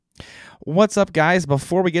What's up, guys?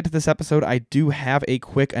 Before we get to this episode, I do have a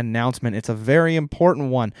quick announcement. It's a very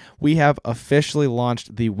important one. We have officially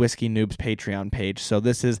launched the Whiskey Noobs Patreon page. So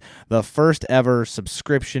this is the first ever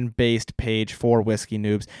subscription-based page for Whiskey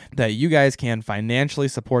Noobs that you guys can financially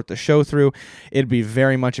support the show through. It'd be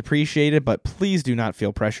very much appreciated, but please do not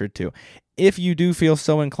feel pressured to. If you do feel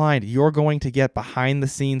so inclined, you're going to get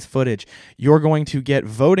behind-the-scenes footage. You're going to get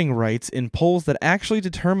voting rights in polls that actually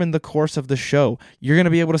determine the course of the show. You're going to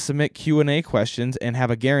be able to submit Q&A questions and have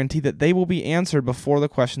a guarantee that they will be answered before the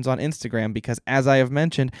questions on Instagram because, as I have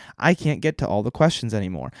mentioned, I can't get to all the questions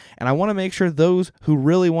anymore. And I want to make sure those who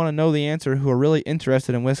really want to know the answer, who are really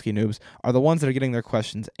interested in Whiskey Noobs, are the ones that are getting their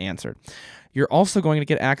questions answered. You're also going to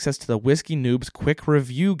get access to the Whiskey Noobs Quick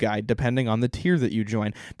Review Guide, depending on the tier that you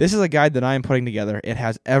join. This is a guide that I am putting together. It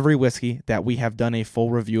has every whiskey that we have done a full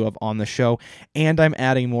review of on the show, and I'm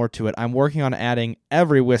adding more to it. I'm working on adding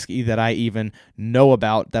every whiskey that I even know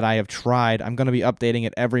about, that I have tried. I'm going to be updating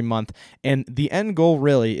it every month, and the end goal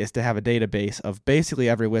really is to have a database of basically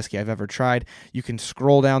every whiskey I've ever tried. You can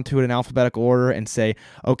scroll down to it in alphabetical order and say,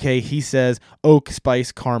 okay, he says oak,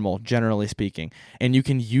 spice, caramel, generally speaking, and you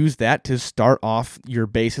can use that to start off your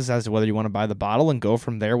basis as to whether you want to buy the bottle and go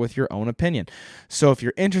from there with your own opinion. So if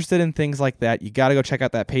you're interested in things like that, you got to go check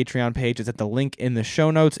out that Patreon page. It's at the link in the show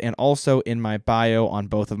notes and also in my bio on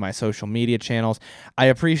both of my social media channels. I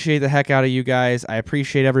appreciate the heck out of you guys. I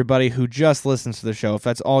appreciate everybody who just listens to the show. If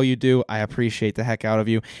that's all you do, I appreciate the heck out of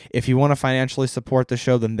you. If you want to financially support the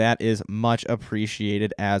show, then that is much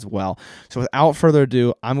appreciated as well. So without further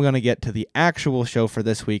ado, I'm going to get to the actual show for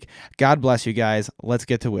this week. God bless you guys. Let's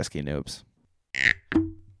get to Whiskey Noobs.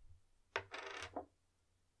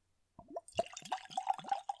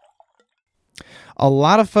 A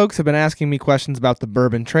lot of folks have been asking me questions about the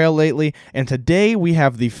Bourbon Trail lately, and today we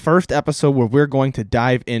have the first episode where we're going to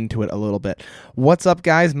dive into it a little bit. What's up,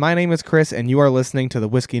 guys? My name is Chris, and you are listening to the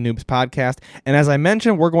Whiskey Noobs podcast, and as I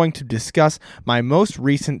mentioned, we're going to discuss my most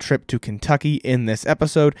recent trip to Kentucky in this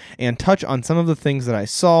episode and touch on some of the things that I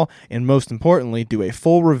saw, and most importantly, do a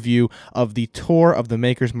full review of the tour of the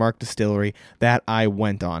Maker's Mark Distillery that I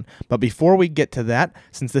went on. But before we get to that,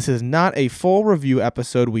 since this is not a full review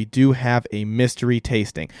episode, we do have a mystery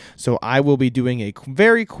tasting. So I will be doing a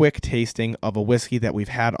very quick tasting of a whiskey that we've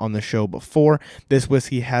had on the show before. This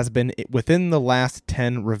whiskey has been within the last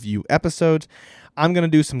 10 review episodes. I'm going to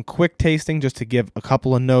do some quick tasting just to give a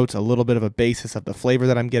couple of notes, a little bit of a basis of the flavor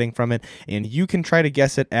that I'm getting from it, and you can try to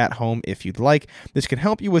guess it at home if you'd like. This can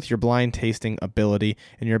help you with your blind tasting ability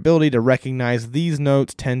and your ability to recognize these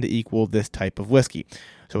notes tend to equal this type of whiskey.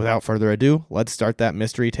 So without further ado, let's start that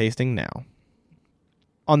mystery tasting now.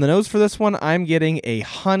 On the nose for this one, I'm getting a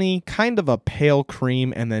honey, kind of a pale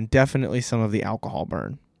cream, and then definitely some of the alcohol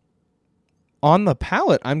burn. On the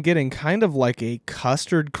palate, I'm getting kind of like a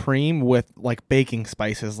custard cream with like baking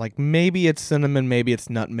spices, like maybe it's cinnamon, maybe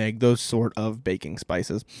it's nutmeg, those sort of baking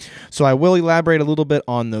spices. So I will elaborate a little bit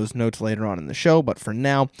on those notes later on in the show, but for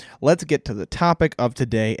now, let's get to the topic of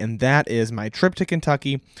today, and that is my trip to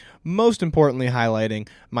Kentucky, most importantly highlighting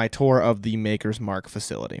my tour of the Maker's Mark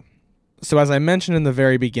facility. So as I mentioned in the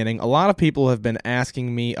very beginning, a lot of people have been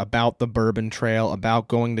asking me about the Bourbon Trail, about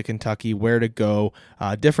going to Kentucky, where to go,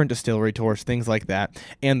 different distillery tours, things like that.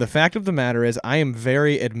 And the fact of the matter is I am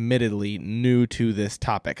very admittedly new to this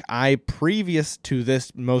topic. Previous to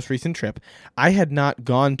this most recent trip, I had not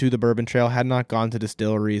gone to the Bourbon Trail, had not gone to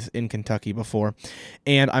distilleries in Kentucky before.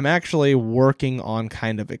 And I'm actually working on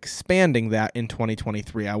kind of expanding that in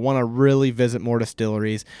 2023. I want to really visit more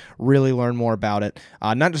distilleries, really learn more about it,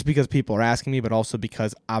 not just because people are asking me, but also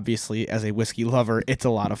because obviously as a whiskey lover, it's a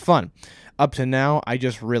lot of fun. Up to now, I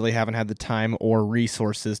just really haven't had the time or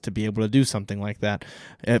resources to be able to do something like that.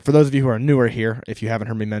 For those of you who are newer here, if you haven't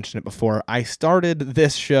heard me mention it before, I started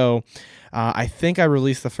this show, I think I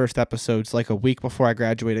released the first episodes like a week before I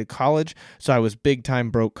graduated college, so I was big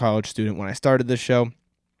time broke college student when I started this show.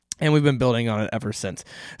 And we've been building on it ever since.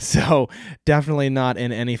 So definitely not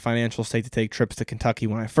in any financial state to take trips to Kentucky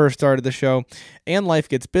when I first started the show. And life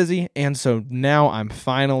gets busy. And so now I'm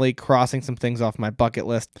finally crossing some things off my bucket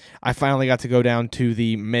list. I finally got to go down to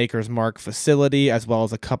the Maker's Mark facility as well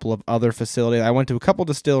as a couple of other facilities. I went to a couple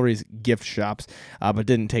distilleries, gift shops, but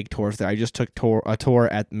didn't take tours there. I just took a tour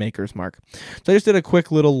at Maker's Mark. So I just did a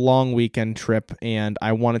quick little long weekend trip. And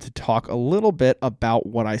I wanted to talk a little bit about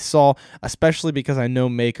what I saw, especially because I know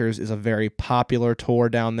Maker's is a very popular tour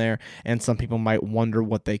down there, and some people might wonder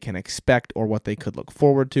what they can expect or what they could look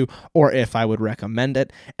forward to, or if I would recommend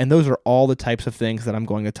it. And those are all the types of things that I'm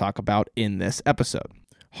going to talk about in this episode.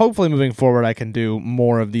 hopefully moving forward, I can do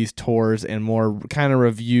more of these tours and more kind of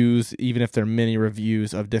reviews, even if they're mini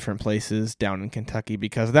reviews of different places down in Kentucky,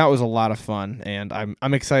 because that was a lot of fun, and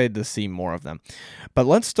I'm excited to see more of them. But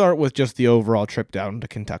let's start with just the overall trip down to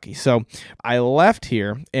Kentucky. So I left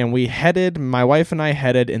here, and my wife and I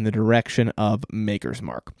headed in the direction of Maker's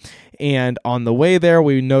Mark. And on the way there,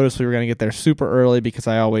 we noticed we were going to get there super early because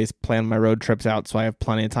I always plan my road trips out so I have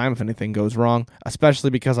plenty of time if anything goes wrong, especially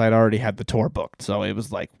because I'd already had the tour booked. So it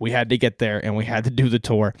was like we had to get there and we had to do the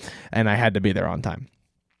tour, and I had to be there on time.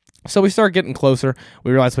 So we started getting closer.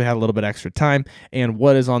 We realized we had a little bit extra time, and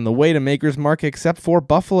what is on the way to Maker's Mark except for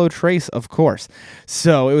Buffalo Trace, of course.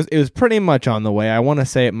 So it was pretty much on the way. I want to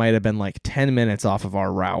say it might have been like 10 minutes off of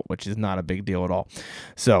our route, which is not a big deal at all.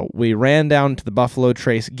 So we ran down to the Buffalo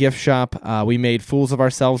Trace gift shop. We made fools of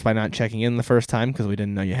ourselves by not checking in the first time because we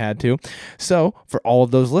didn't know you had to. So for all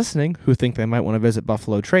of those listening who think they might want to visit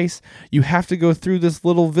Buffalo Trace, you have to go through this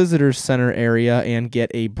little visitors center area and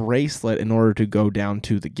get a bracelet in order to go down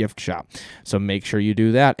to the gift shop. So make sure you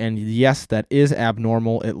do that. And yes, that is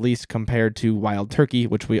abnormal, at least compared to Wild Turkey,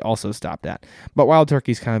 which we also stopped at. But Wild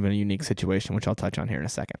Turkey's kind of in a unique situation, which I'll touch on here in a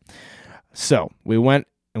second. So we went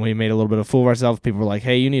and we made a little bit of a fool of ourselves. People were like,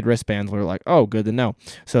 hey, you need wristbands. We were like, oh, good to know.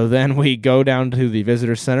 So then we go down to the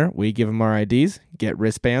visitor center. We give them our IDs, get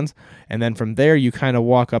wristbands. And then from there, you kind of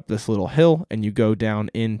walk up this little hill and you go down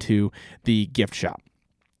into the gift shop.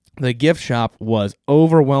 The gift shop was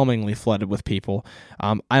overwhelmingly flooded with people.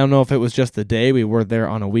 I don't know if it was just the day. We were there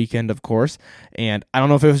on a weekend, of course, and I don't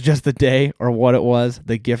know if it was just the day or what it was.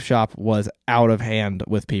 The gift shop was out of hand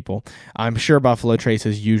with people. I'm sure Buffalo Trace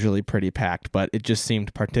is usually pretty packed, but it just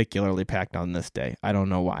seemed particularly packed on this day. I don't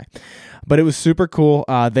know why. But it was super cool.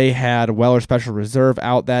 They had Weller Special Reserve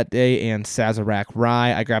out that day and Sazerac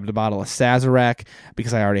Rye. I grabbed a bottle of Sazerac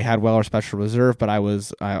because I already had Weller Special Reserve, but I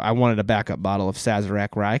wanted a backup bottle of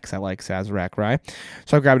Sazerac Rye because I like Sazerac Rye.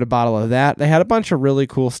 So I grabbed a bottle of that. They had a bunch of really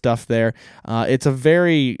cool stuff there. It's a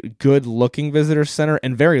very good looking visitor center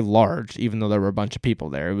and very large, even though there were a bunch of people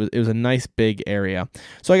there. It was a nice big area.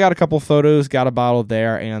 So I got a couple photos, got a bottle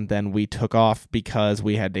there, and then we took off because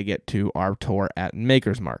we had to get to our tour at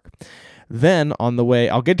Maker's Mark. Then on the way,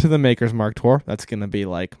 I'll get to the Maker's Mark tour. That's going to be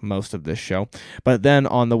like most of this show. But then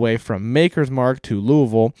on the way from Maker's Mark to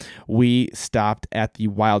Louisville, we stopped at the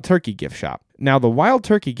Wild Turkey gift shop. Now, the Wild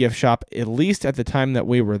Turkey gift shop, at least at the time that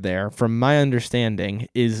we were there, from my understanding,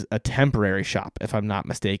 is a temporary shop, if I'm not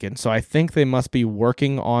mistaken. So I think they must be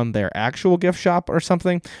working on their actual gift shop or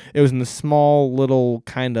something. It was in the small little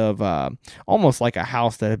kind of almost like a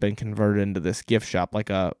house that had been converted into this gift shop,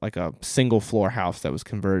 like a single floor house that was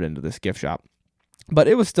converted into this gift shop. But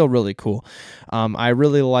it was still really cool. I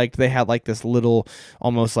really liked, they had like this little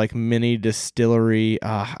almost like mini distillery.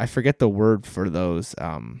 I forget the word for those.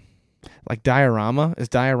 Like diorama. Is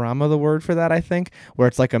diorama the word for that, I think? Where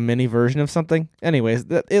it's like a mini version of something. Anyways,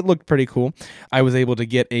 it looked pretty cool. I was able to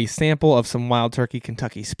get a sample of some Wild Turkey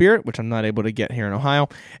Kentucky Spirit, which I'm not able to get here in Ohio.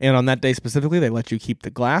 And on that day specifically, they let you keep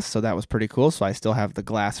the glass, so that was pretty cool. So I still have the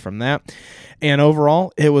glass from that. And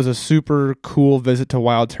overall, it was a super cool visit to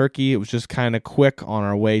Wild Turkey. It was just kind of quick on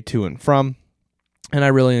our way to and from. And I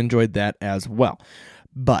really enjoyed that as well.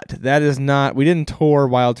 But that is not, we didn't tour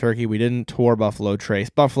Wild Turkey. We didn't tour Buffalo Trace.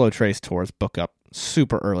 Buffalo Trace tours book up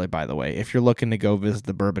super early, by the way. If you're looking to go visit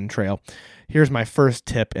the Bourbon Trail, here's my first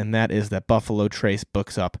tip, and that is that Buffalo Trace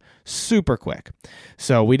books up super quick.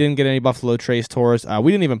 So we didn't get any Buffalo Trace tours.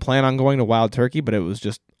 We didn't even plan on going to Wild Turkey, but it was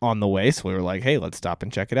just on the way. So we were like, hey, let's stop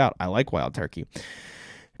and check it out. I like Wild Turkey.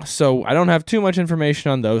 So I don't have too much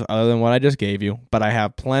information on those other than what I just gave you, but I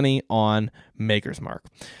have plenty on Maker's Mark.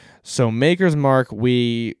 So Maker's Mark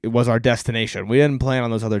was our destination. We didn't plan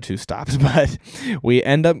on those other two stops, but we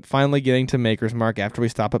end up finally getting to Maker's Mark after we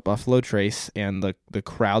stop at Buffalo Trace and the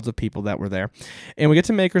crowds of people that were there. And we get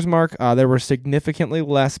to Maker's Mark. There were significantly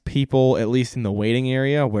less people, at least in the waiting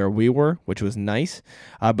area where we were, which was nice.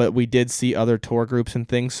 But we did see other tour groups and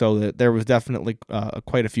things, so that there was definitely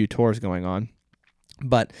quite a few tours going on.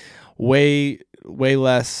 But way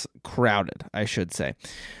less crowded, I should say.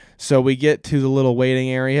 So we get to the little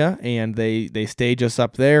waiting area, and they stage us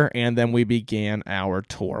up there, and then we began our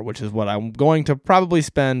tour, which is what I'm going to probably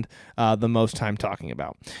spend the most time talking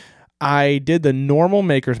about. I did the normal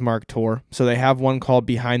Maker's Mark tour, so they have one called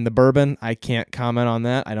Behind the Bourbon. I can't comment on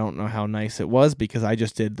that. I don't know how nice it was because I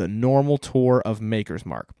just did the normal tour of Maker's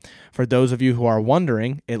Mark. For those of you who are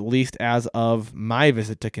wondering, at least as of my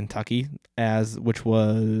visit to Kentucky, which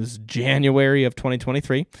was January of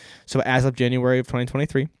 2023, so as of January of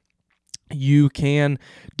 2023, you can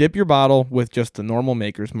dip your bottle with just the normal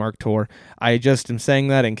Maker's Mark tour. I just am saying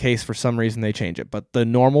that in case for some reason they change it. But the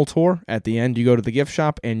normal tour, at the end, you go to the gift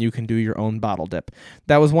shop and you can do your own bottle dip.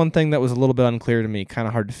 That was one thing that was a little bit unclear to me, kind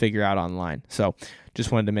of hard to figure out online. So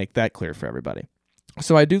just wanted to make that clear for everybody.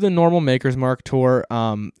 So I do the normal Maker's Mark tour,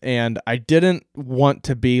 and I didn't want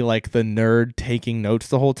to be like the nerd taking notes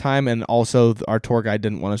the whole time, and also our tour guide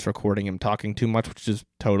didn't want us recording him talking too much, which is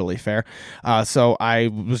totally fair. So I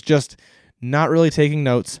was just not really taking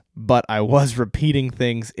notes, but I was repeating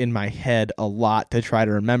things in my head a lot to try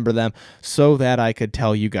to remember them so that I could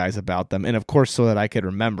tell you guys about them. And of course, so that I could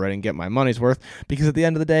remember it and get my money's worth, because at the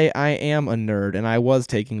end of the day, I am a nerd and I was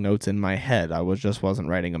taking notes in my head. I wasn't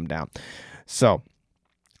writing them down. So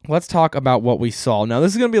let's talk about what we saw. Now,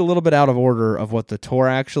 this is going to be a little bit out of order of what the tour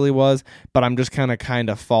actually was, but I'm just kind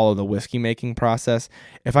of follow the whiskey making process.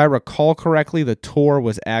 If I recall correctly, the tour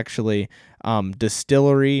was actually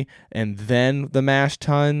distillery, and then the mash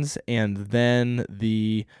tuns, and then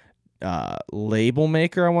the label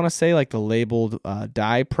maker, I want to say, like the labeled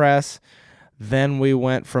die press. Then we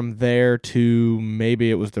went from there to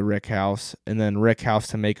maybe it was the Rick House, and then Rick House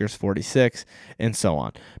to Maker's 46, and so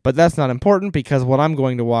on. But that's not important, because what I'm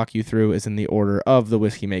going to walk you through is in the order of the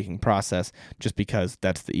whiskey making process, just because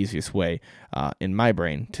that's the easiest way in my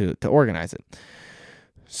brain to organize it.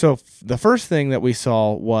 So the first thing that we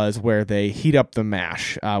saw was where they heat up the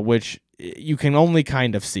mash, which you can only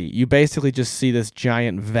kind of see. You basically just see this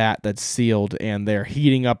giant vat that's sealed, and they're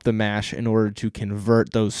heating up the mash in order to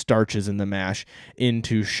convert those starches in the mash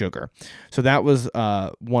into sugar. So that was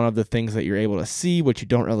one of the things that you're able to see, which you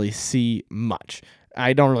don't really see much.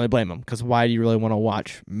 I don't really blame them, because why do you really want to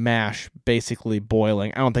watch mash basically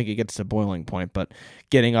boiling? I don't think it gets to boiling point, but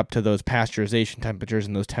getting up to those pasteurization temperatures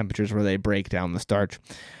and those temperatures where they break down the starch.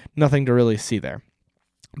 Nothing to really see there.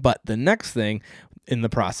 But the next thing in the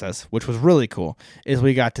process, which was really cool, is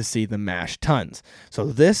we got to see the mash tuns. So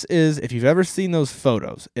this is, if you've ever seen those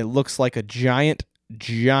photos, it looks like a giant,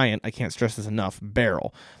 I can't stress this enough,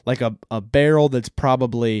 barrel. Like a barrel that's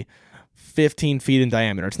probably 15 feet in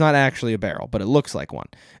diameter. It's not actually a barrel, but it looks like one.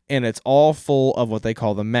 And it's all full of what they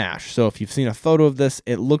call the mash. So if you've seen a photo of this,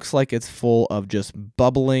 it looks like it's full of just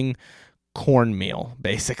bubbling cornmeal,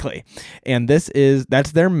 basically. And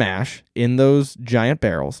that's their mash in those giant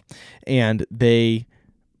barrels. And they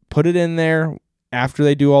put it in there after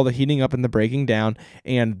they do all the heating up and the breaking down,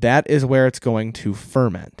 and that is where it's going to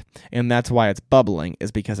ferment. And that's why it's bubbling,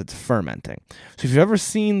 is because it's fermenting. So if you've ever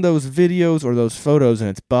seen those videos or those photos and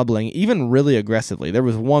it's bubbling, even really aggressively, there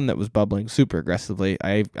was one that was bubbling super aggressively.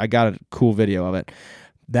 I got a cool video of it.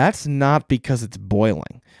 That's not because it's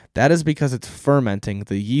boiling. That is because it's fermenting.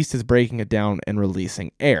 The yeast is breaking it down and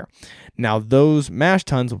releasing air. Now, those mash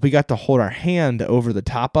tuns, we got to hold our hand over the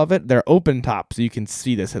top of it. They're open top, so you can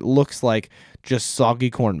see this. It looks like just soggy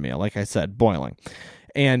cornmeal, like I said, boiling.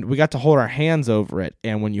 And we got to hold our hands over it,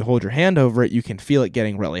 and when you hold your hand over it, you can feel it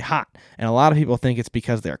getting really hot. And a lot of people think it's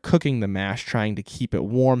because they're cooking the mash, trying to keep it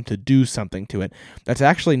warm to do something to it. That's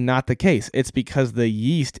actually not the case. It's because the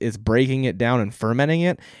yeast is breaking it down and fermenting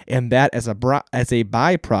it, and that as a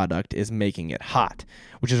byproduct is making it hot,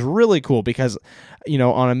 which is really cool because,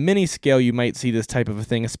 on a mini scale, you might see this type of a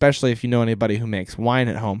thing, especially if you know anybody who makes wine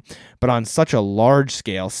at home. But on such a large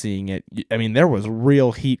scale, seeing it, there was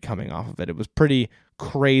real heat coming off of it. It was pretty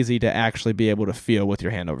crazy to actually be able to feel with your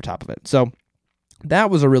hand over top of it. So that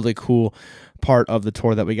was a really cool part of the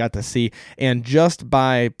tour that we got to see. And just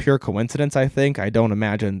by pure coincidence, I don't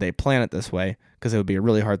imagine they plan it this way, because it would be a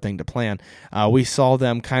really hard thing to plan. We saw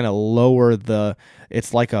them kind of lower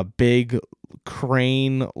it's like a big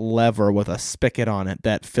crane lever with a spigot on it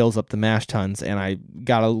that fills up the mash tuns, and I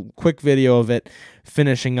got a quick video of it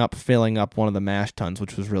filling up one of the mash tuns,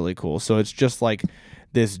 which was really cool. So it's just like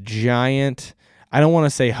this giant, I don't want to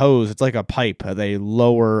say hose, it's like a pipe they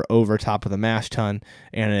lower over top of the mash tun,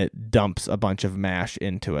 and it dumps a bunch of mash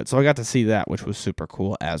into it. So I got to see that, which was super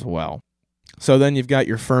cool as well. So then you've got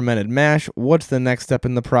your fermented mash. What's the next step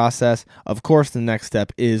in the process? Of course, the next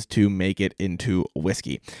step is to make it into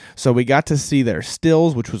whiskey. So we got to see their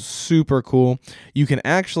stills, which was super cool. You can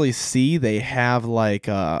actually see they have like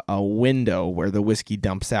a window where the whiskey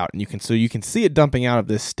dumps out, and you can see it dumping out of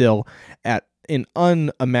this still at an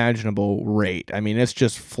unimaginable rate. It's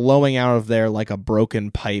just flowing out of there like a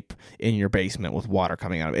broken pipe in your basement with water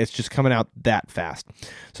coming out of it. It's just coming out that fast.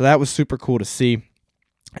 So that was super cool to see.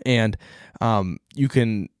 And you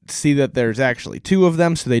can see that there's actually two of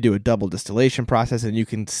them, so they do a double distillation process, and you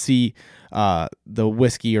can see the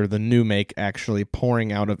whiskey or the new make actually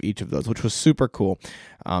pouring out of each of those, which was super cool.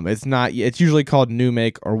 It's usually called new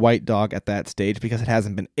make or white dog at that stage because it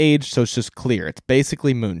hasn't been aged, so it's just clear. It's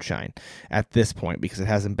basically moonshine at this point because it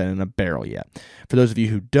hasn't been in a barrel yet. For those of you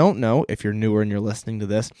who don't know, if you're newer and you're listening to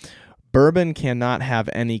this, bourbon cannot have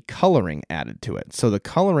any coloring added to it. So the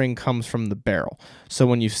coloring comes from the barrel. So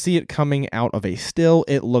when you see it coming out of a still,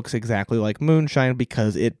 it looks exactly like moonshine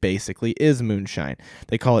because it basically is moonshine.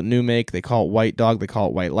 They call it new make, they call it white dog, they call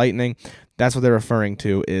it white lightning. That's what they're referring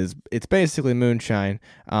to, is it's basically moonshine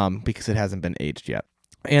because it hasn't been aged yet.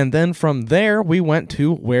 And then from there, we went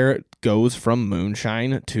to where it goes from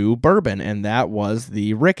moonshine to bourbon, and that was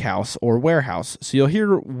the rick house or warehouse. So you'll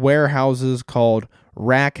hear warehouses called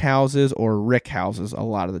rack houses or rick houses a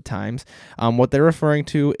lot of the times. What they're referring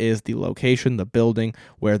to is the location, the building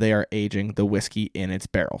where they are aging the whiskey in its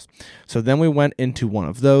barrels. So then we went into one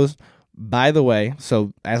of those. By the way,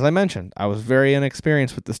 so as I mentioned, I was very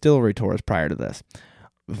inexperienced with distillery tours prior to this.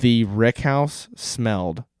 The rick house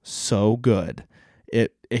smelled so good.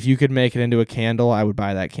 If you could make it into a candle, I would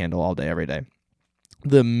buy that candle all day, every day.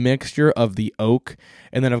 The mixture of the oak,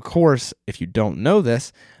 and then of course, if you don't know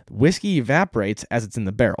this, whiskey evaporates as it's in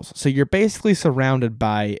the barrels. So you're basically surrounded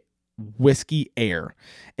by whiskey air,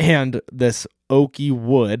 and this oaky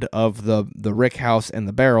wood of the rick house and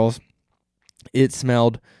the barrels, it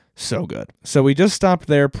smelled so good. So we just stopped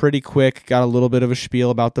there pretty quick, got a little bit of a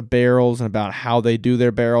spiel about the barrels and about how they do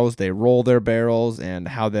their barrels, they roll their barrels, and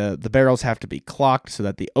how the barrels have to be clocked so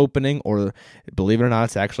that the opening, or believe it or not,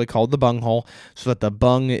 it's actually called the bung hole, so that the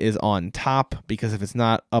bung is on top, because if it's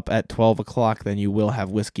not up at 12 o'clock, then you will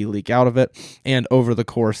have whiskey leak out of it. And over the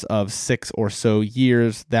course of 6 or so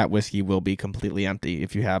years, that whiskey will be completely empty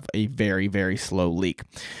if you have a very, very slow leak.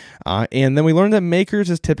 And then we learned that Makers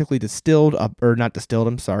is typically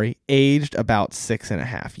aged about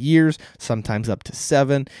 6.5 years, sometimes up to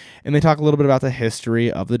 7. And they talk a little bit about the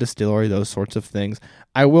history of the distillery, those sorts of things.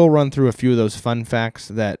 I will run through a few of those fun facts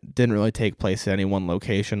that didn't really take place at any one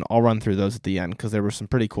location. I'll run through those at the end because there were some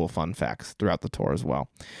pretty cool fun facts throughout the tour as well.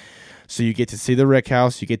 So you get to see the rick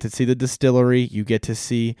house, you get to see the distillery, you get to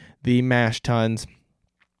see the mash tuns.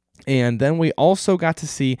 And then we also got to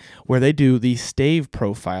see where they do the stave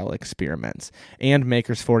profile experiments and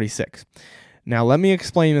Makers 46. Now, let me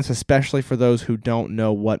explain this, especially for those who don't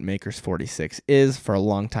know what Makers 46 is. For a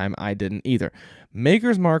long time, I didn't either.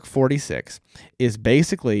 Maker's Mark 46 is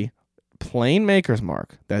basically plain Maker's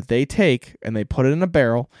Mark that they take and they put it in a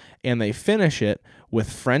barrel and they finish it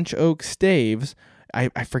with French oak staves.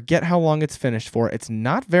 I forget how long it's finished for. It's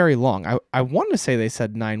not very long. I want to say they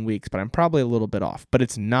said 9 weeks, but I'm probably a little bit off. But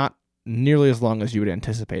it's not nearly as long as you would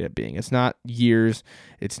anticipate it being. It's not years.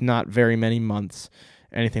 It's not very many months,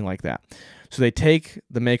 anything like that. So they take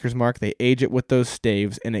the Maker's Mark, they age it with those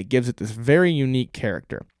staves, and it gives it this very unique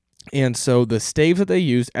character. And so the staves that they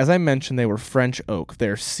used, as I mentioned, they were French oak.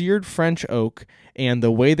 They're seared French oak, and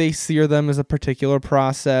the way they sear them is a particular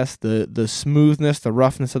process. The smoothness, the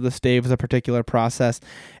roughness of the stave is a particular process.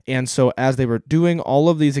 And so as they were doing all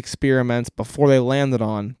of these experiments before they landed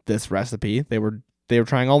on this recipe, they were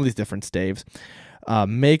trying all these different staves.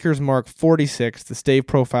 Maker's Mark 46, the stave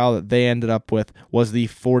profile that they ended up with was the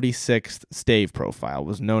 46th stave profile. It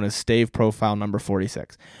was known as stave profile number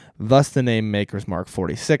 46. Thus the name Maker's Mark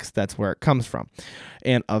 46, that's where it comes from.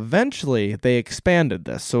 And eventually they expanded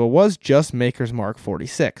this, so it was just Maker's Mark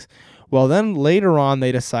 46. Well, then later on,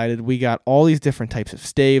 they decided we got all these different types of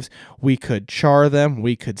staves. We could char them,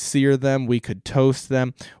 we could sear them, we could toast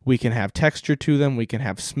them, we can have texture to them, we can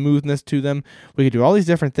have smoothness to them. We could do all these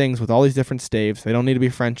different things with all these different staves. They don't need to be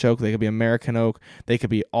French oak, they could be American oak, they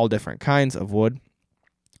could be all different kinds of wood.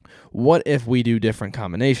 What if we do different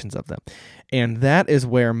combinations of them? And that is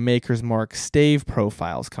where Maker's Mark stave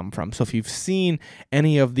profiles come from. So if you've seen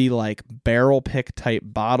any of the like barrel pick type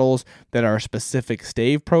bottles that are a specific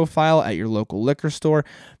stave profile at your local liquor store,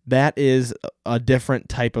 that is a different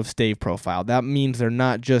type of stave profile. That means they're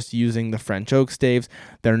not just using the French oak staves.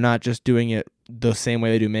 They're not just doing it the same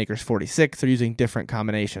way they do Maker's 46. They're using different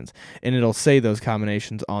combinations, and it'll say those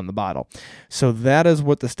combinations on the bottle. So that is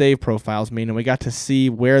what the stave profiles mean, and we got to see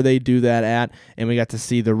where they do that at, and we got to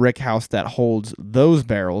see the rick house that holds those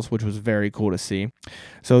barrels, which was very cool to see.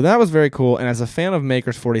 So that was very cool, and as a fan of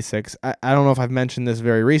Maker's 46, I don't know if I've mentioned this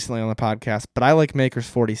very recently on the podcast, but I like Maker's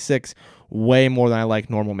 46 way more than I like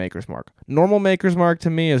normal Maker's Mark. Normal Maker's Mark to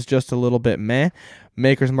me is just a little bit meh.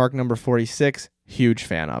 Maker's Mark number 46, huge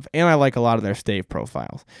fan of. And I like a lot of their stave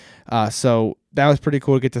profiles. So that was pretty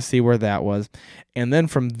cool to get to see where that was. And then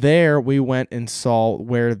from there, we went and saw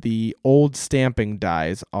where the old stamping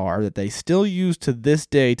dies are that they still use to this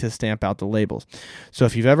day to stamp out the labels. So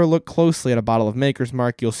if you've ever looked closely at a bottle of Maker's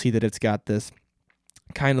Mark, you'll see that it's got this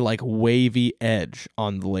kind of like wavy edge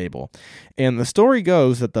on the label. And the story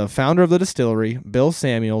goes that the founder of the distillery, Bill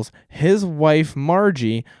Samuels, his wife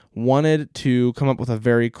Margie, wanted to come up with a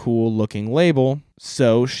very cool looking label.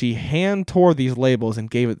 So she hand tore these labels and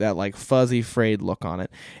gave it that like fuzzy frayed look on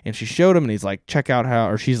it. And she showed him and he's like, check out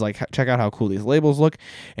how cool these labels look.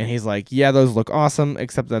 And he's like, yeah, those look awesome,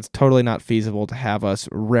 except that's totally not feasible to have us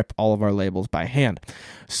rip all of our labels by hand.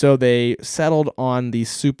 So they settled on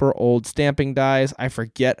these super old stamping dies. I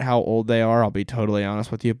forget how old they are, I'll be totally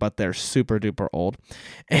honest with you, but they're super duper old.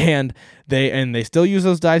 And they still use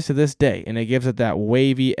those dies to this day, and it gives it that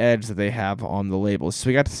wavy edge that they have on the labels. So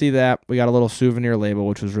we got to see that. We got a little souvenir label,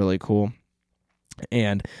 which was really cool.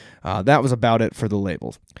 And that was about it for the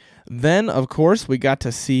labels. Then, of course, we got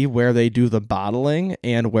to see where they do the bottling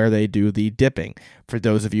and where they do the dipping. For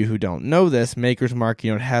those of you who don't know this, Maker's Mark,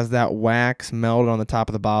 it has that wax melted on the top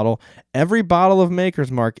of the bottle. Every bottle of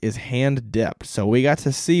Maker's Mark is hand dipped. So we got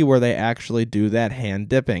to see where they actually do that hand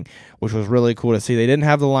dipping, which was really cool to see. They didn't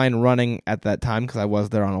have the line running at that time because I was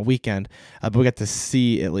there on a weekend, but we got to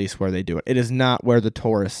see at least where they do it. It is not where the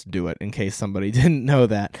tourists do it, in case somebody didn't know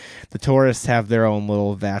that. The tourists have their own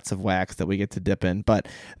little vats of wax that we get to dip in, but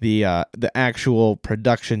the actual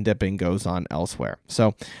production dipping goes on elsewhere.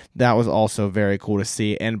 So that was also very cool to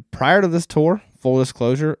see. And prior to this tour, full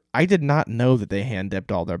disclosure, I did not know that they hand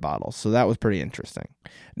dipped all their bottles. So that was pretty interesting.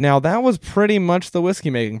 Now, that was pretty much the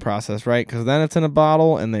whiskey making process, right? Because then it's in a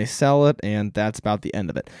bottle and they sell it, and that's about the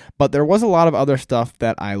end of it. But there was a lot of other stuff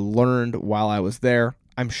that I learned while I was there.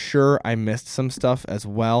 I'm sure I missed some stuff as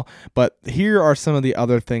well, but here are some of the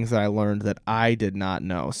other things that I learned that I did not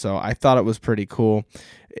know. So I thought it was pretty cool.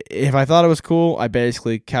 If I thought it was cool, I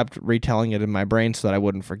basically kept retelling it in my brain so that I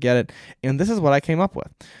wouldn't forget it. And this is what I came up with.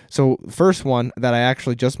 So first one that I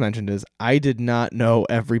actually just mentioned is I did not know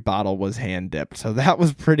every bottle was hand dipped. So that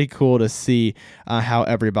was pretty cool to see how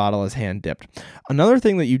every bottle is hand dipped. Another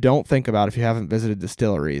thing that you don't think about if you haven't visited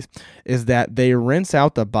distilleries is that they rinse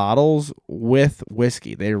out the bottles with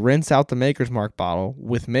whiskey. They rinse out the Maker's Mark bottle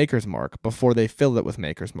with Maker's Mark before they fill it with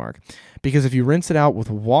Maker's Mark. Because if you rinse it out with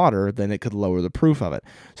water, then it could lower the proof of it.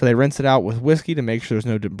 So they rinse it out with whiskey to make sure there's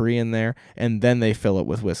no debris in there, and then they fill it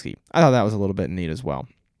with whiskey. I thought that was a little bit neat as well.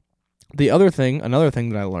 Another thing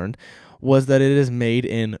that I learned was that it is made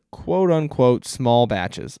in quote-unquote small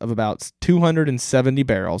batches of about 270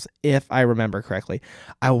 barrels, if I remember correctly.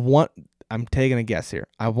 I'm taking a guess here.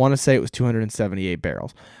 I want to say it was 278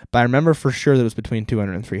 barrels, but I remember for sure that it was between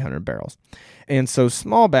 200 and 300 barrels. And so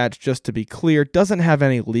small batch, just to be clear, doesn't have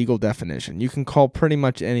any legal definition. You can call pretty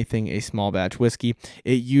much anything a small batch whiskey.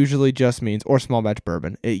 It usually just means, or small batch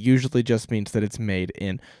bourbon, it usually just means that it's made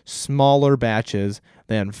in smaller batches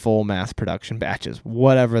than full mass production batches,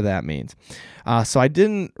 whatever that means. So I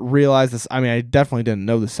didn't realize this. I mean, I definitely didn't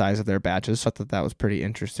know the size of their batches, so I thought that was pretty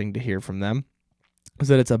interesting to hear from them. Is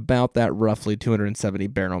that it's about that roughly 270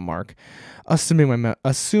 barrel mark,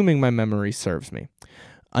 assuming my memory serves me.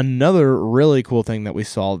 Another really cool thing that we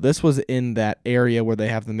saw, this was in that area where they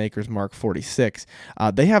have the Maker's Mark 46.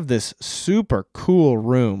 They have this super cool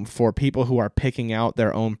room for people who are picking out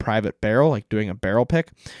their own private barrel, like doing a barrel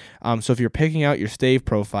pick. So if you're picking out your stave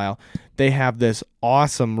profile, they have this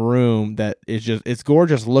awesome room that is it's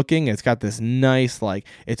gorgeous looking. It's got this nice,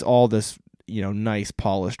 it's all this nice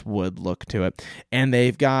polished wood look to it. And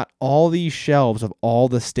they've got all these shelves of all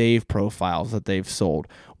the stave profiles that they've sold,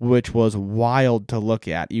 which was wild to look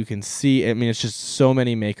at. You can see, it's just so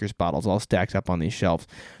many Maker's bottles all stacked up on these shelves.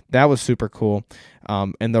 That was super cool.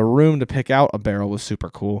 And the room to pick out a barrel was super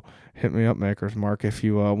cool. Hit me up, Maker's Mark, if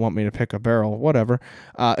you want me to pick a barrel, whatever.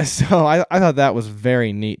 So I thought that was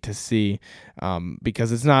very neat to see,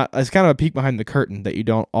 because it's kind of a peek behind the curtain that you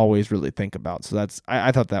don't always really think about. So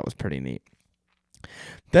I thought that was pretty neat.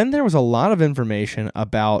 Then there was a lot of information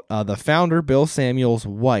about the founder, Bill Samuels'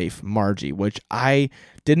 wife, Margie, which I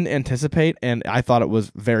didn't anticipate, and I thought it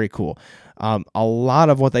was very cool. A lot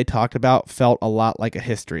of what they talked about felt a lot like a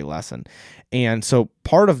history lesson. And so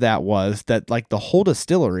part of that was that the whole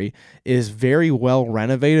distillery is very well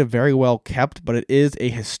renovated, very well kept, but it is a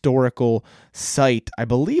historical site, I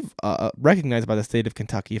believe, recognized by the state of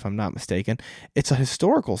Kentucky, if I'm not mistaken. It's a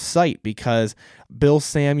historical site because Bill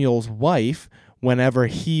Samuels' wife whenever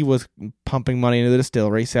he was pumping money into the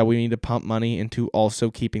distillery, said we need to pump money into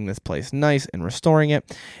also keeping this place nice and restoring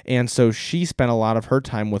it. And so she spent a lot of her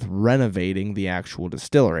time with renovating the actual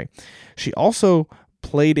distillery. She also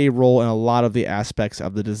played a role in a lot of the aspects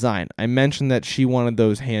of the design. I mentioned that she wanted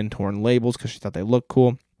those hand-torn labels because she thought they looked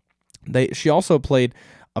cool. She also played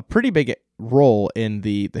a pretty big role in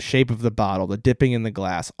the shape of the bottle, the dipping in the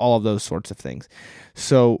glass, all of those sorts of things.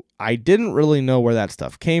 So I didn't really know where that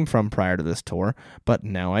stuff came from prior to this tour, but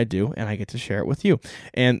now I do, and I get to share it with you.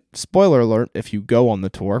 And spoiler alert, if you go on the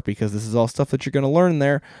tour, because this is all stuff that you're going to learn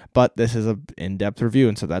there, but this is an in-depth review,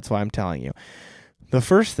 and so that's why I'm telling you. The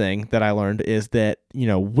first thing that I learned is that,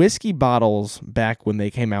 whiskey bottles back when they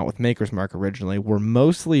came out with Maker's Mark originally were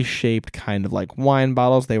mostly shaped kind of like wine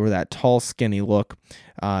bottles. They were that tall, skinny look.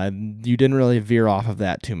 You didn't really veer off of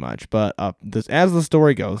that too much. But as the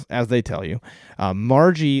story goes, as they tell you,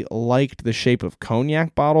 Margie liked the shape of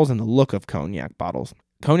cognac bottles and the look of cognac bottles.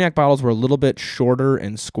 Cognac bottles were a little bit shorter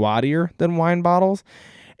and squattier than wine bottles.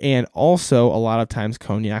 And also, a lot of times,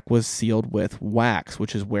 cognac was sealed with wax,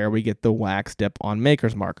 which is where we get the wax dip on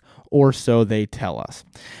Maker's Mark, or so they tell us.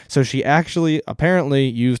 So she actually apparently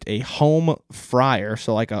used a home fryer,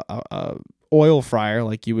 so like a oil fryer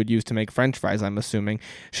like you would use to make French fries, I'm assuming.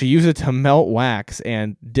 She used it to melt wax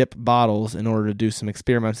and dip bottles in order to do some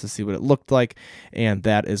experiments to see what it looked like, and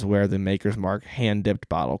that is where the Maker's Mark hand-dipped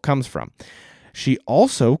bottle comes from. She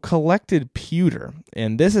also collected pewter,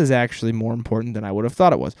 and this is actually more important than I would have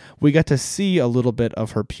thought it was. We got to see a little bit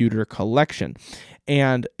of her pewter collection,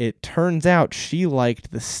 and it turns out she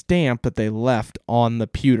liked the stamp that they left on the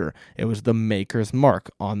pewter. It was the Maker's Mark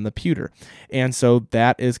on the pewter, and so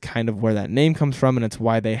that is kind of where that name comes from, and it's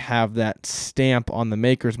why they have that stamp on the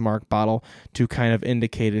Maker's Mark bottle to kind of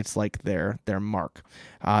indicate it's like their mark.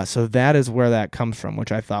 So that is where that comes from,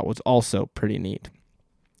 which I thought was also pretty neat.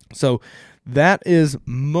 So that is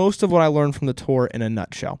most of what I learned from the tour in a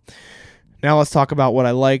nutshell. Now let's talk about what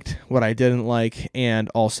I liked, what I didn't like, and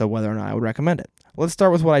also whether or not I would recommend it. Let's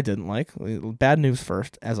start with what I didn't like. Bad news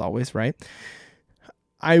first, as always, right?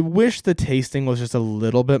 I wish the tasting was just a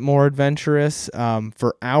little bit more adventurous.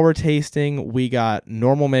 For our tasting, we got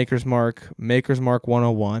normal Maker's Mark, Maker's Mark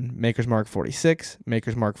 101, Maker's Mark 46,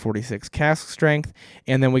 Maker's Mark 46 cask strength,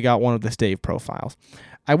 and then we got one of the stave profiles.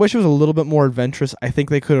 I wish it was a little bit more adventurous. I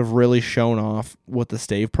think they could have really shown off what the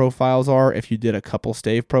stave profiles are if you did a couple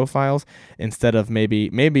stave profiles instead of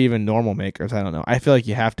maybe even normal makers. I don't know. I feel like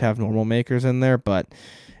you have to have normal makers in there, but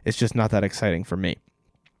it's just not that exciting for me.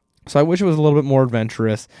 So I wish it was a little bit more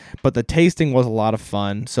adventurous, but the tasting was a lot of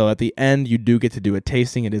fun. So at the end, you do get to do a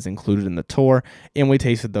tasting. It is included in the tour, and we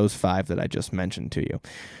tasted those 5 that I just mentioned to you.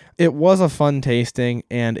 It was a fun tasting,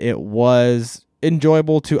 and it was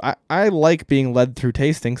enjoyable to I like being led through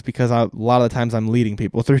tastings because a lot of the times I'm leading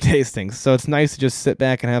people through tastings, so it's nice to just sit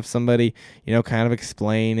back and have somebody kind of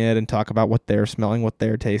explain it and talk about what they're smelling, what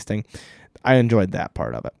they're tasting. I enjoyed that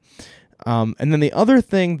part of it. And then the other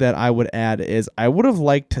thing that I would add is I would have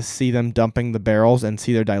liked to see them dumping the barrels and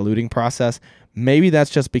see their diluting process. Maybe that's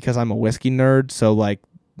just because I'm a whiskey nerd, so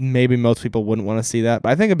maybe most people wouldn't want to see that, but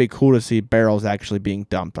I think it'd be cool to see barrels actually being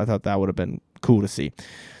dumped. I thought that would have been cool to see.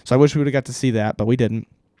 So I wish we would have got to see that, but we didn't.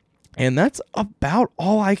 And that's about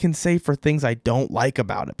all I can say for things I don't like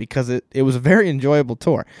about it, because it was a very enjoyable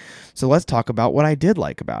tour. So let's talk about what I did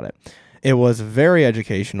like about it. It was very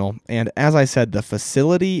educational, and as I said, the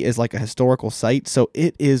facility is like a historical site, so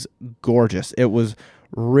it is gorgeous. It was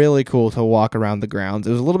really cool to walk around the grounds.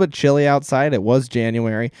 It was a little bit chilly outside. It was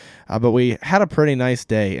January, but we had a pretty nice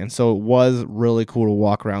day, and so it was really cool to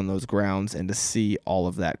walk around those grounds and to see all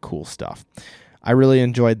of that cool stuff. I really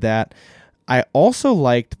enjoyed that. I also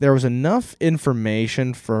liked there was enough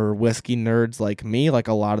information for whiskey nerds like me, like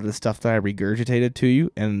a lot of the stuff that I regurgitated to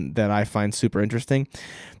you and that I find super interesting.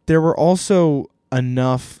 There were also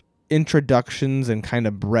enough introductions and kind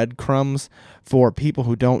of breadcrumbs for people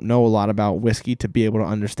who don't know a lot about whiskey to be able to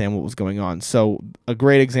understand what was going on. So a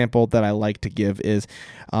great example that I like to give is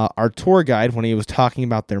our tour guide, when he was talking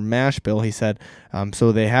about their mash bill, he said,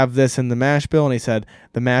 so they have this in the mash bill, and he said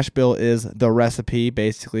the mash bill is the recipe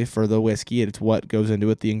basically for the whiskey. It's what goes into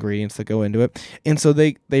it, the ingredients that go into it. And so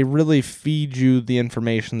they really feed you the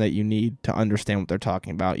information that you need to understand what they're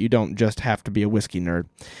talking about. You don't just have to be a whiskey nerd.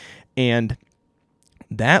 And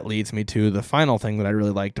that leads me to the final thing that I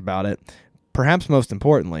really liked about it, perhaps most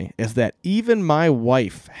importantly, is that even my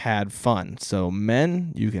wife had fun. So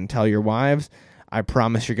men, you can tell your wives, I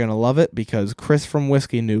promise you're going to love it because Chris from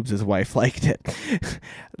Whiskey Noobs' wife liked it.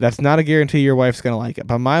 That's not a guarantee your wife's going to like it,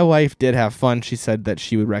 but my wife did have fun. She said that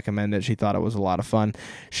she would recommend it. She thought it was a lot of fun.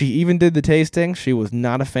 She even did the tasting. She was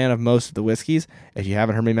not a fan of most of the whiskeys. If you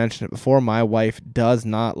haven't heard me mention it before, my wife does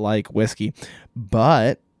not like whiskey,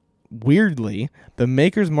 but weirdly, the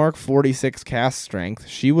Maker's Mark 46 cask strength,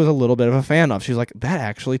 she was a little bit of a fan of. She's like, that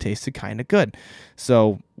actually tasted kind of good.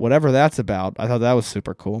 So whatever that's about, I thought that was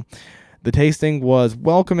super cool. The tasting was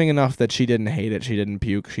welcoming enough that she didn't hate it. She didn't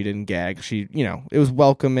puke. She didn't gag. It was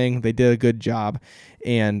welcoming. They did a good job.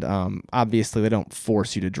 And obviously, they don't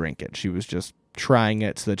force you to drink it. She was just trying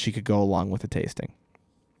it so that she could go along with the tasting.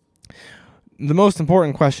 The most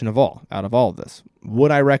important question of all, out of all of this,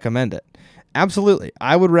 would I recommend it? Absolutely.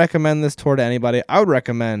 I would recommend this tour to anybody. I would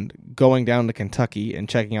recommend going down to Kentucky and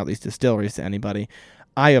checking out these distilleries to anybody.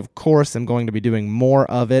 I, of course, am going to be doing more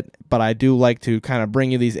of it, but I do like to kind of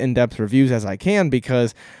bring you these in-depth reviews as I can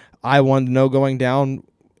because I wanted to know going down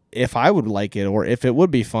if I would like it or if it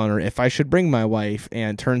would be fun or if I should bring my wife.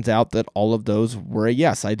 And it turns out that all of those were a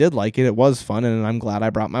yes. I did like it. It was fun, and I'm glad I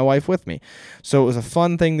brought my wife with me. So it was a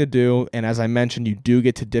fun thing to do, and as I mentioned, you do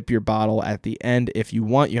get to dip your bottle at the end. If you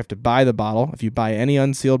want, you have to buy the bottle. If you buy any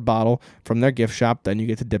unsealed bottle from their gift shop, then you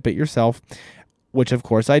get to dip it yourself, which of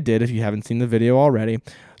course I did if you haven't seen the video already.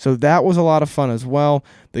 So that was a lot of fun as well.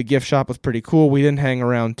 The gift shop was pretty cool. We didn't hang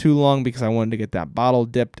around too long because I wanted to get that bottle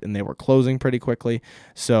dipped, and they were closing pretty quickly.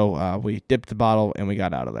 So we dipped the bottle and we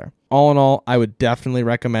got out of there. All in all, I would definitely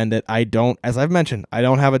recommend it. As I've mentioned, I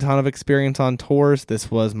don't have a ton of experience on tours.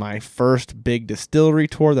 This was my first big distillery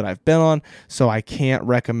tour that I've been on, so I can't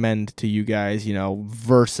recommend to you guys,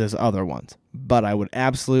 versus other ones. But I would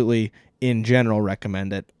absolutely, in general,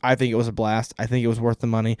 recommend it. I think it was a blast. I think it was worth the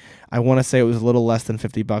money. I want to say it was a little less than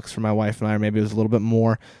 $50 for my wife and I, or maybe it was a little bit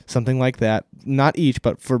more, something like that. Not each,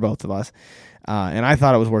 but for both of us. And I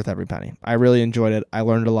thought it was worth every penny. I really enjoyed it. I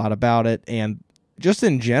learned a lot about it, and just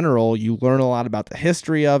in general, you learn a lot about the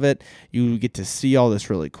history of it. You get to see all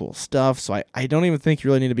this really cool stuff. So I don't even think you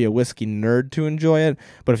really need to be a whiskey nerd to enjoy it.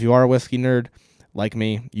 But if you are a whiskey nerd, like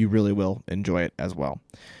me, you really will enjoy it as well.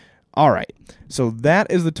 All right, so that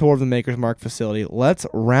is the tour of the Maker's Mark facility. Let's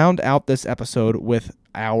round out this episode with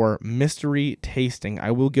our mystery tasting.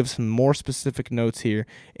 I will give some more specific notes here,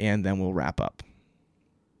 and then we'll wrap up.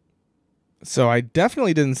 So I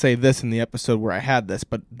definitely didn't say this in the episode where I had this,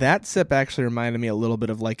 but that sip actually reminded me a little bit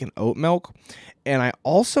of like an oat milk, and I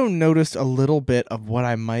also noticed a little bit of what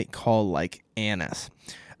I might call like anise.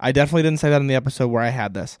 I definitely didn't say that in the episode where I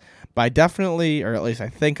had this, but I definitely, or at least I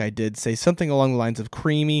think I did, say something along the lines of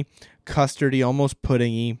creamy, custardy, almost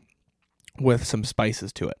puddingy, with some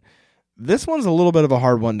spices to it. This one's a little bit of a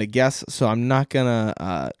hard one to guess, so I'm not going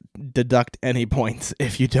to deduct any points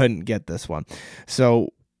if you didn't get this one.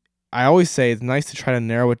 So I always say it's nice to try to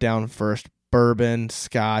narrow it down first. Bourbon,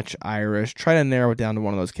 Scotch, Irish, try to narrow it down to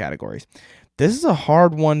one of those categories. This is a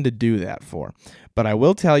hard one to do that for, but I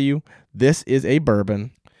will tell you, this is a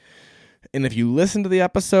bourbon. And if you listen to the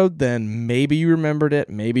episode, then maybe you remembered it.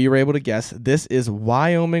 Maybe you were able to guess. This is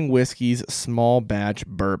Wyoming Whiskey's small batch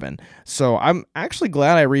bourbon. So I'm actually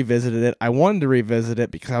glad I revisited it. I wanted to revisit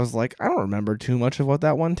it because I was like, I don't remember too much of what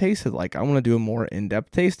that one tasted like. I want to do a more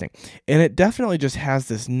in-depth tasting. And it definitely just has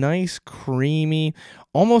this nice, creamy,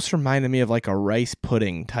 almost reminded me of like a rice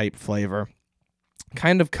pudding type flavor.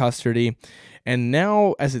 Kind of custardy. And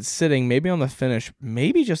now as it's sitting, maybe on the finish,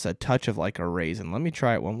 maybe just a touch of like a raisin. Let me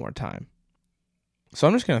try it one more time. So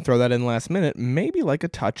I'm just going to throw that in last minute, maybe like a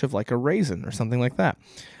touch of like a raisin or something like that.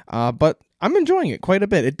 But I'm enjoying it quite a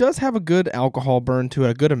bit. It does have a good alcohol burn to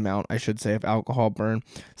it, a good amount, I should say, of alcohol burn.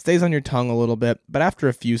 Stays on your tongue a little bit, but after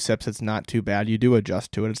a few sips, it's not too bad. You do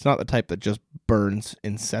adjust to it. It's not the type that just burns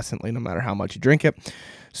incessantly no matter how much you drink it.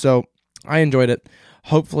 So I enjoyed it.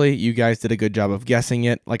 Hopefully you guys did a good job of guessing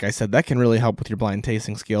it. Like I said, that can really help with your blind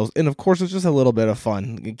tasting skills. And of course, it's just a little bit of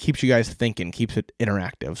fun. It keeps you guys thinking, keeps it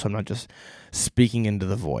interactive. So I'm not just speaking into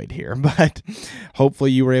the void here, but hopefully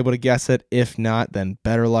you were able to guess it. If not, then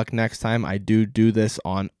better luck next time. I do this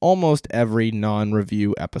on almost every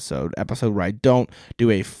non-review episode where I don't do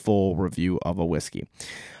a full review of a whiskey.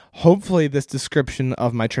 Hopefully this description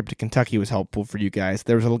of my trip to Kentucky was helpful for you guys.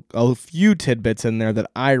 There's a few tidbits in there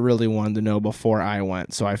that I really wanted to know before I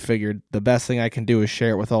went, so I figured the best thing I can do is share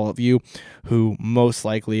it with all of you who most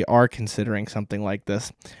likely are considering something like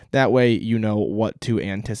this. That way you know what to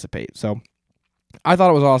anticipate. So I thought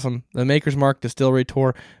it was awesome. The Maker's Mark Distillery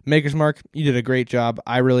Tour. Maker's Mark, you did a great job.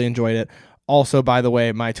 I really enjoyed it. Also, by the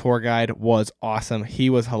way, my tour guide was awesome. He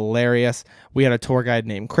was hilarious. We had a tour guide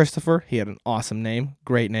named Christopher. He had an awesome name,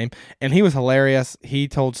 great name, and he was hilarious. He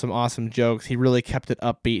told some awesome jokes. He really kept it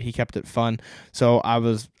upbeat. He kept it fun. So I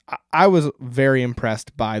was very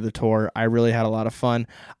impressed by the tour. I really had a lot of fun.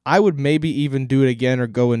 I would maybe even do it again or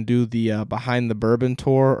go and do the Behind the Bourbon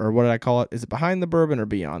tour, or what did I call it? Is it Behind the Bourbon or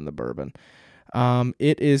Beyond the Bourbon?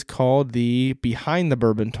 It is called the Behind the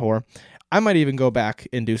Bourbon tour. I might even go back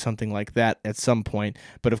and do something like that at some point,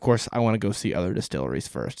 but of course I want to go see other distilleries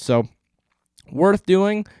first. So worth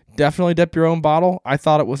doing. Definitely dip your own bottle. I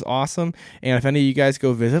thought it was awesome. And if any of you guys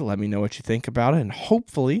go visit, let me know what you think about it. And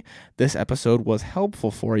hopefully this episode was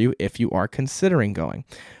helpful for you if you are considering going.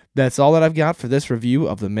 That's all that I've got for this review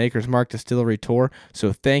of the Maker's Mark Distillery Tour.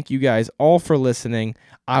 So thank you guys all for listening.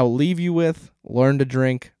 I'll leave you with learn to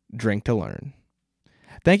drink, drink to learn.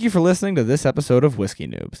 Thank you for listening to this episode of Whiskey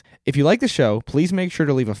Noobs. If you like the show, please make sure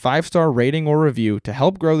to leave a 5-star rating or review to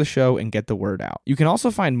help grow the show and get the word out. You can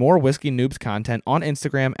also find more Whiskey Noobs content on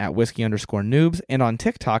Instagram at whiskey_noobs and on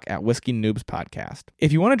TikTok at Whiskey Noobs Podcast.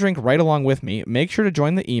 If you want to drink right along with me, make sure to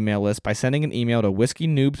join the email list by sending an email to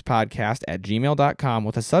whiskeynoobspodcast@gmail.com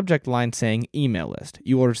with a subject line saying email list.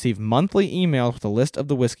 You will receive monthly emails with a list of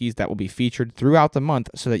the whiskeys that will be featured throughout the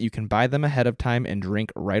month so that you can buy them ahead of time and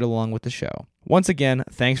drink right along with the show. Once again,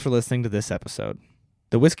 thanks for listening to this episode.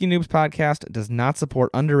 The Whiskey Noobs Podcast does not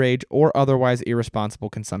support underage or otherwise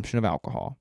irresponsible consumption of alcohol.